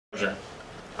sure.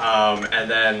 And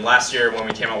then last year when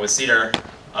we came out with Cedar,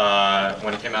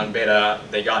 when it came out in beta,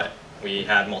 they got it. We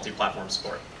had multi-platform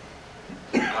support.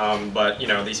 But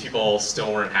these people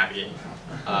still weren't happy.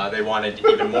 They wanted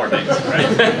even more things, right?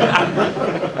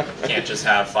 You can't just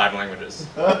have 5 languages.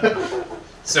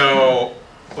 So,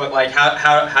 but like,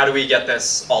 how do we get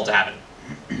this all to happen?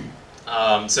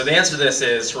 So the answer to this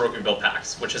is Heroku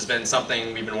Buildpacks, which has been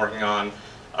something we've been working on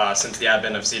since the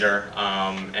advent of Cedar,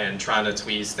 and trying to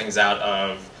tweeze things out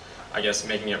of, I guess,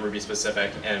 making it Ruby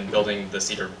specific and building the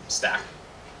Cedar stack.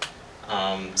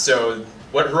 So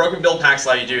what Heroku Buildpacks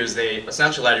allow you to do is they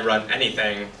essentially allow you to run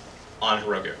anything on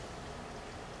Heroku.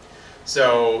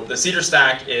 So the Cedar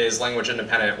stack is language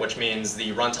independent, which means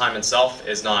the runtime itself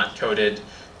is not coded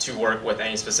to work with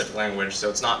any specific language. So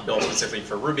it's not built specifically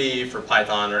for Ruby, for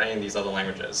Python, or any of these other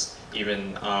languages.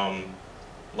 Even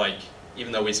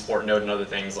even though we support Node and other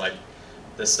things, like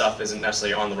this stuff isn't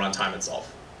necessarily on the runtime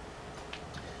itself.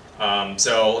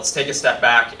 So let's take a step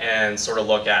back and sort of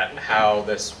look at how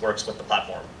this works with the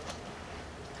platform.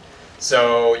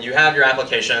 So you have your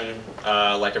application,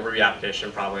 like a Ruby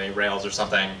application, probably Rails or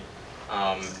something.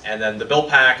 And then the build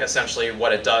pack, essentially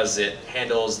what it does, it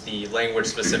handles the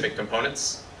language-specific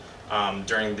components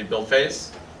during the build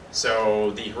phase.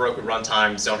 So the Heroku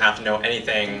runtimes don't have to know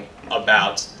anything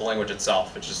about the language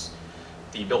itself. It's just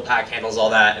the build pack handles all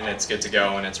that, and it's good to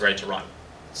go, and it's ready to run.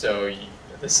 So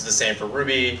this is the same for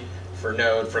Ruby, for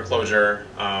Node, for Clojure.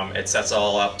 It sets it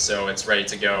all up so it's ready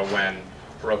to go when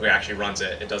Heroku actually runs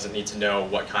it. It doesn't need to know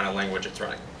what kind of language it's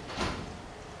running.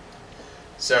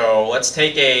 So let's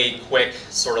take a quick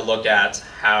sort of look at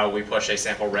how we push a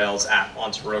sample Rails app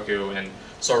onto Heroku and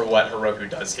sort of what Heroku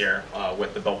does here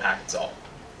with the build pack itself.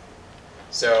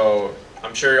 So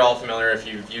I'm sure you're all familiar if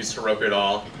you've used Heroku at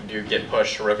all. You do git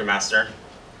push Heroku master.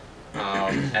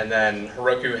 And then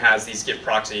Heroku has these git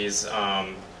proxies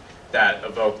that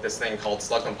evoke this thing called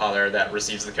slug compiler that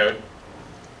receives the code.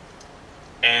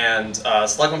 And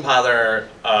slug compiler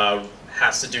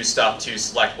has to do stuff to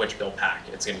select which build pack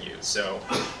it's going to use. So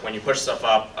when you push stuff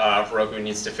up, Heroku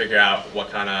needs to figure out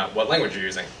what language you're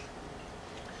using.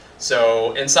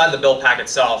 So inside the build pack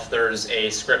itself, there's a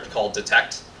script called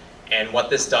detect. And what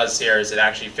this does here is it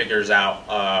actually figures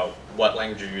out what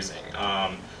language you're using.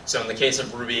 So in the case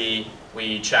of Ruby,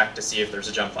 we check to see if there's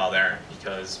a gem file there,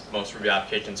 because most Ruby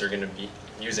applications are going to be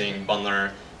using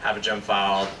bundler, have a gem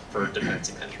file for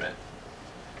dependency management.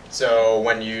 So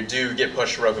when you do git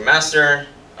push Heroku master,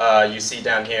 you see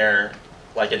down here,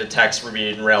 like it detects Ruby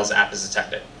and Rails app is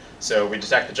detected. So we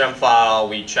detect the gem file,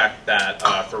 we check that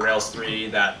for Rails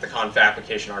 3 that the conf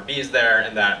application RB is there,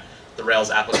 and that the Rails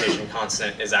application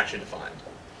constant is actually defined.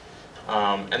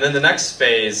 And then the next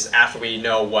phase, after we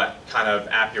know what kind of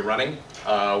app you're running,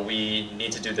 we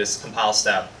need to do this compile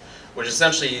step, which is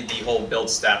essentially the whole build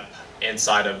step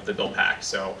inside of the build pack.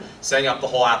 So setting up the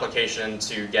whole application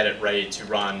to get it ready to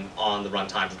run on the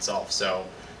runtime itself. So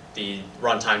the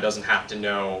runtime doesn't have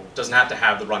to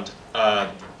have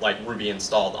the like Ruby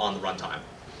installed on the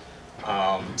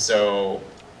runtime. So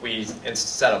we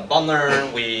set up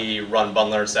bundler, we run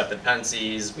bundler, set the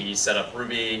dependencies, we set up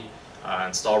Ruby,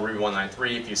 install Ruby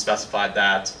 193 if you specified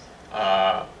that,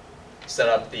 set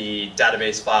up the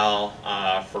database file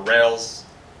for Rails,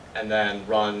 and then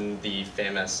run the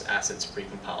famous assets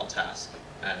precompile task.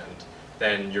 And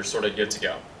then you're sort of good to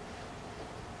go.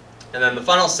 And then the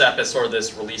final step is sort of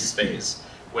this release phase,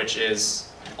 which is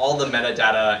all the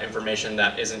metadata information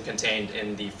that isn't contained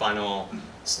in the final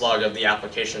slug of the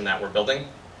application that we're building.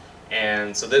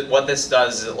 And so what this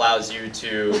does is it allows you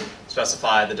to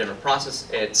specify the different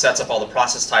process. It sets up all the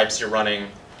process types you're running.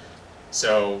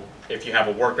 So if you have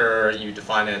a worker, you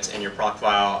define it in your proc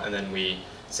file, and then we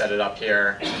set it up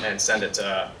here and send it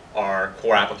to our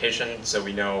core application so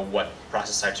we know what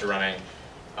process types are running.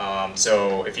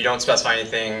 So if you don't specify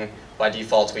anything, by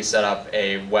default we set up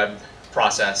a web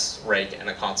process, rake, and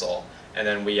a console, and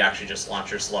then we actually just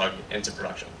launch your slug into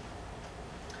production.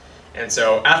 And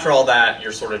so after all that,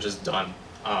 you're sort of just done.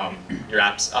 Your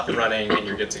app's up and running, and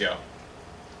you're good to go.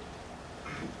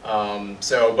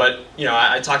 But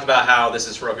I talked about how this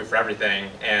is Heroku for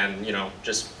everything, and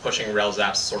just pushing Rails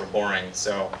apps is sort of boring.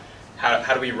 So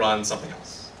how do we run something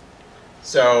else?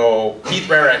 So Keith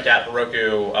Rarick at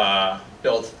Heroku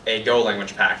built a Go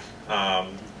language pack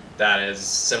that is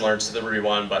similar to the Ruby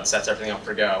one, but sets everything up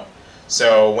for Go.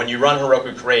 So when you run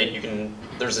Heroku create,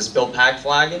 there's this build pack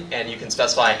flag, and you can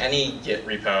specify any Git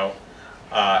repo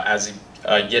as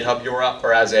a GitHub URL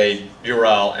or as a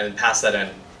URL and pass that in.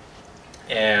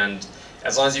 And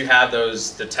as long as you have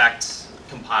those detect,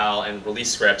 compile, and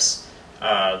release scripts,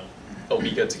 it'll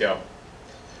be good to go.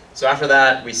 So after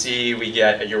that, we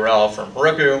get a URL from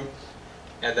Heroku,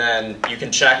 and then you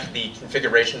can check the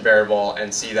configuration variable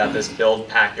and see that this build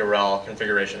pack URL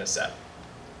configuration is set,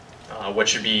 which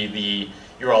should be the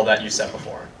URL that you set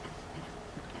before.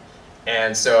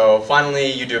 And so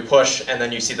finally, you do a push, and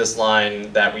then you see this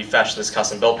line that we fetch this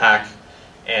custom build pack.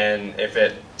 And if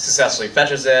it successfully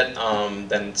fetches it,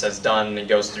 then it says done, and it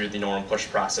goes through the normal push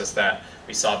process that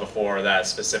we saw before that's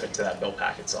specific to that build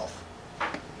pack itself.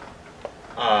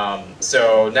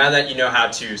 So now that you know how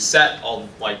to set all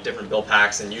different build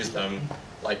packs and use them,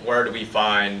 where do we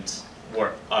find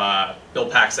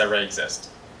build packs that already exist?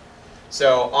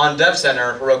 So on Dev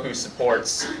Center, Heroku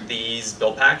supports these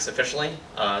build packs officially.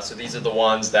 So these are the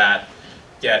ones that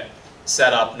get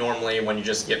set up normally when you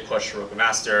just git push Heroku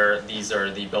master. These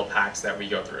are the build packs that we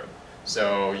go through.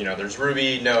 So there's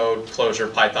Ruby, Node,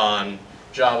 Clojure, Python,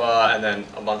 Java, and then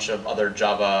a bunch of other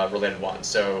Java-related ones.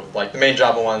 So the main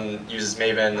Java one uses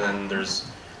Maven, and then there's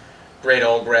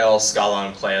Gradle, Grail, Scala,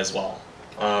 and Play as well.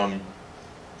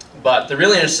 But the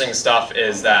really interesting stuff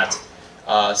is that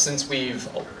since we've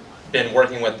been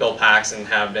working with build packs and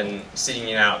have been seeding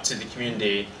it out to the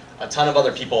community, a ton of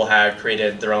other people have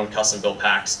created their own custom build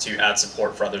packs to add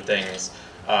support for other things.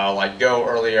 Like Go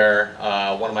earlier,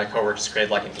 one of my coworkers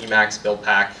created an Emacs build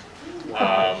pack.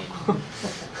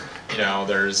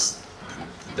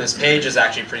 This page is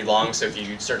actually pretty long, so if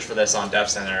you search for this on Dev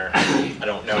Center, I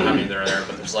don't know how many there are there,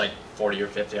 but there's 40 or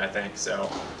 50, I think.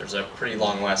 So there's a pretty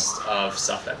long list of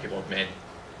stuff that people have made.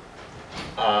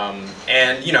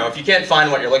 And if you can't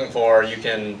find what you're looking for, you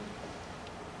can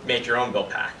make your own build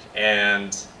pack.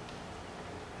 And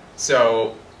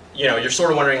so you're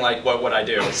sort of wondering what would I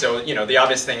do? So the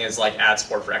obvious thing is add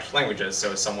support for extra languages.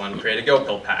 So someone created a Go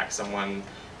build pack. Someone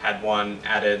had one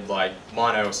added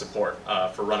mono support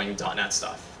for running .NET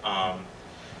stuff.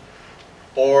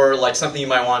 Or something you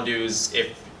might want to do is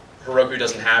if Heroku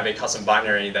doesn't have a custom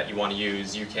binary that you want to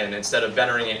use, you can, instead of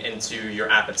vendoring it into your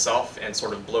app itself and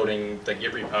sort of bloating the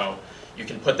Git repo, you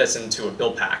can put this into a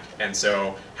build pack. And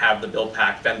so have the build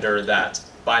pack vendor that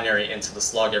binary into the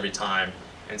slug every time.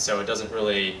 And so it doesn't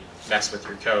really mess with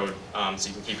your code, so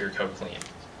you can keep your code clean.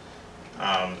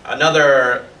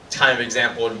 Another kind of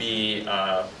example would be,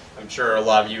 I'm sure a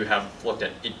lot of you have looked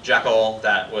at Jekyll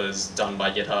that was done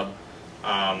by GitHub.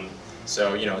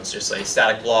 So it's just a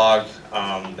static blog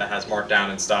that has markdown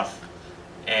and stuff.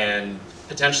 And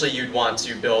potentially you'd want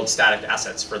to build static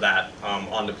assets for that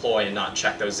on deploy and not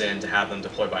check those in to have them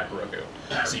deployed by Heroku.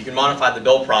 So you can modify the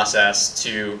build process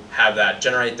to have that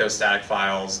generate those static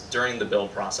files during the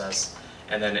build process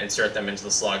and then insert them into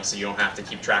the slug so you don't have to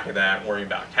keep track of that, worrying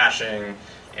about caching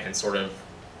and sort of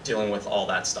dealing with all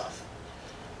that stuff.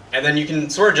 And then you can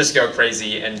sort of just go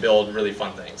crazy and build really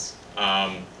fun things.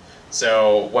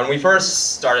 So when we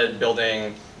first started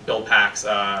building build packs,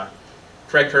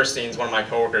 Craig Kirstein's, one of my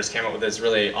coworkers, came up with this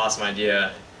really awesome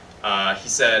idea. He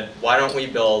said, why don't we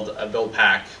build a build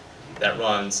pack that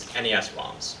runs NES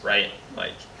ROMs, right?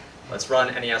 Let's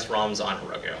run NES ROMs on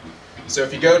Heroku. So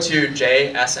if you go to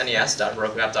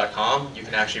jsnes.herokuapp.com, you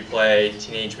can actually play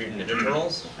Teenage Mutant Ninja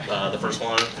Turtles, the first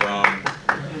one from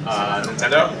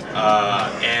Nintendo.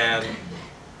 And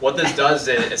what this does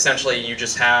is essentially you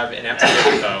just have an empty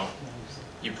repo.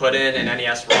 You put in an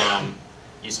NES ROM,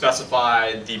 you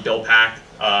specify the build pack,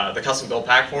 the custom build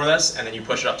pack for this, and then you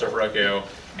push it up to Heroku,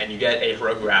 and you get a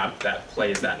Heroku app that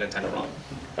plays that Nintendo ROM.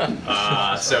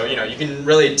 So you can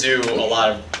really do a lot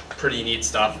of pretty neat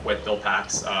stuff with build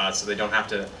packs, so they don't have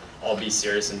to all be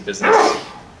serious in business.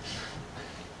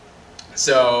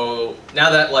 So now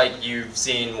that you've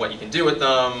seen what you can do with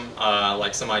them,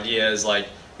 some ideas,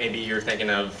 maybe you're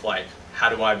thinking of how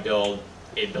do I build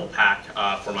a build pack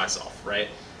for myself, right?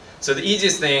 So the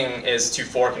easiest thing is to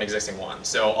fork an existing one.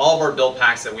 So all of our build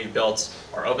packs that we've built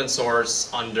are open source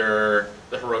under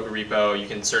the Heroku repo. You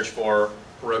can search for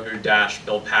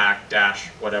Heroku-buildpack-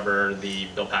 whatever the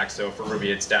build pack. So for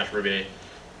Ruby, it's -Ruby.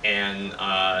 And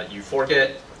you fork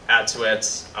it, add to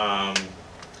it,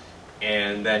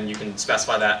 and then you can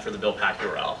specify that for the build pack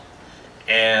URL.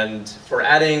 And for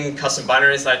adding custom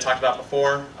binaries that I talked about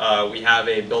before, we have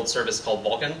a build service called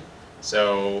Vulkan.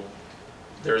 So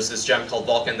there's this gem called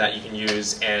Vulkan that you can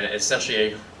use, and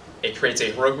essentially it creates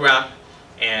a Heroku app,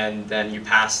 and then you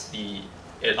pass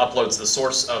it uploads the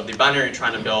source of the binary you're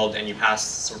trying to build, and you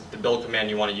pass the build command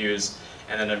you want to use,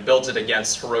 and then it builds it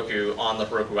against Heroku on the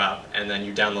Heroku app, and then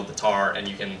you download the tar, and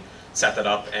you can set that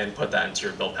up and put that into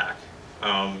your build pack.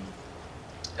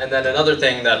 And then another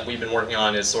thing that we've been working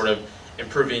on is sort of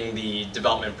improving the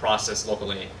development process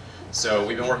locally. So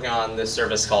we've been working on this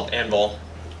service called Anvil,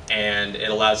 and it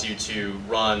allows you to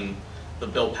run the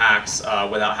build packs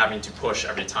without having to push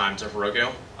every time to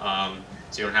Heroku.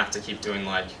 So you don't have to keep doing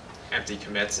like empty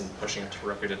commits and pushing it to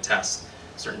Heroku to test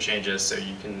certain changes. So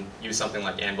you can use something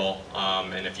like Anvil,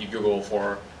 and if you Google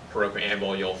for Heroku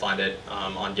Anvil, you'll find it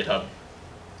on GitHub.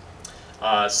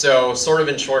 So sort of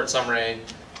in short summary,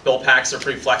 Buildpacks are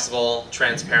pretty flexible,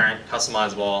 transparent,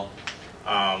 customizable.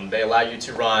 They allow you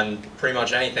to run pretty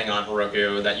much anything on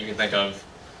Heroku that you can think of.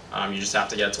 You just have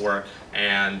to get it to work,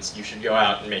 and you should go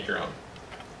out and make your own.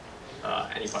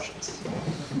 Any questions?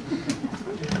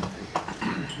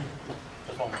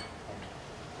 Just one.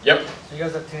 Yep. So you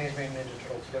guys have Teenage Mutant Ninja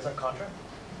Turtles. You guys have Contra?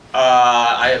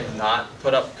 I have not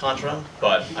put up Contra,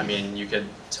 but I mean, you could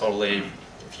totally,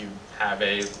 if you have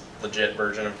a legit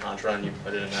version of Contra and you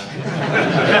put it in a...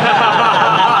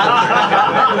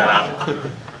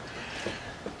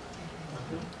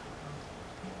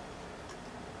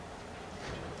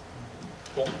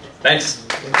 Cool. Thanks.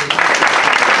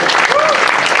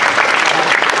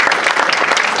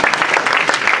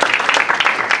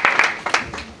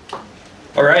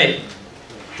 All right.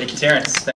 Thank you, Terrance.